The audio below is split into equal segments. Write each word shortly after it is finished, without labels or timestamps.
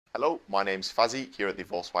Hello, my name's Fuzzy here at the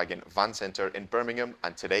Volkswagen Van Centre in Birmingham,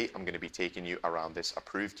 and today I'm going to be taking you around this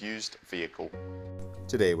approved used vehicle.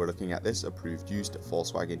 Today we're looking at this approved used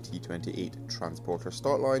Volkswagen T28 Transporter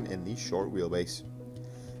Startline in the short wheelbase.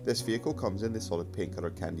 This vehicle comes in the solid paint colour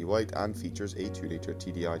candy white and features a 2-litre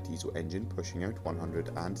TDI diesel engine pushing out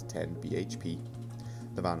 110 bhp.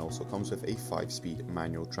 The van also comes with a 5-speed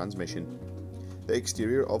manual transmission. The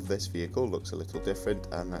exterior of this vehicle looks a little different,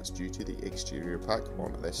 and that's due to the exterior pack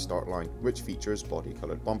on this Startline, which features body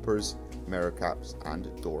coloured bumpers, mirror caps and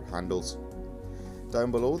door handles.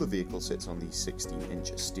 Down below, the vehicle sits on these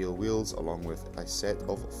 16-inch steel wheels along with a set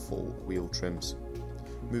of full wheel trims.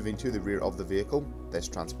 Moving to the rear of the vehicle, this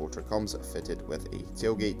transporter comes fitted with a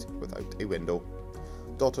tailgate without a window.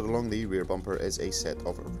 Dotted along the rear bumper is a set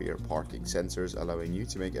of rear parking sensors, allowing you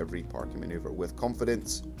to make every parking manoeuvre with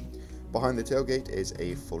confidence. Behind the tailgate is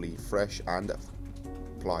a fully fresh and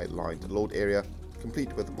ply-lined load area,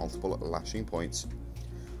 complete with multiple lashing points.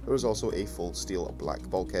 There is also a full steel black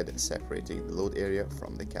bulkhead separating the load area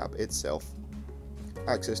from the cab itself.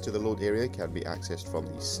 Access to the load area can be accessed from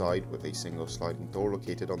the side with a single sliding door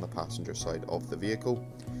located on the passenger side of the vehicle,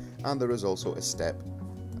 and there is also a step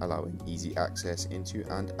allowing easy access into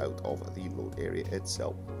and out of the load area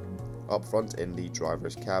itself. Up front in the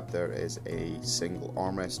driver's cab there is a single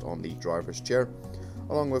armrest on the driver's chair,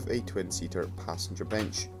 along with a twin-seater passenger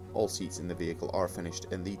bench. All seats in the vehicle are finished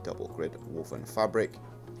in the double grid woven fabric.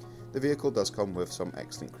 The vehicle does come with some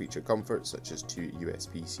excellent creature comfort, such as 2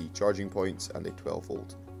 USB-C charging points and a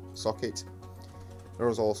 12-volt socket. There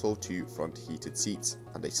is also 2 front heated seats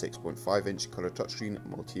and a 6.5-inch colour touchscreen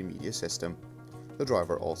multimedia system. The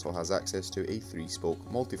driver also has access to a 3-spoke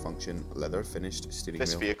multifunction leather finished steering wheel.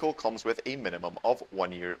 This vehicle comes with a minimum of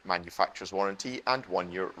 1 year manufacturer's warranty and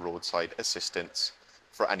 1 year roadside assistance.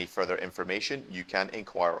 For any further information, you can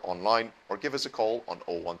inquire online or give us a call on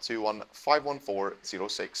 0121 514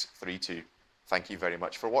 0632. Thank you very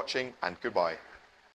much for watching, and goodbye.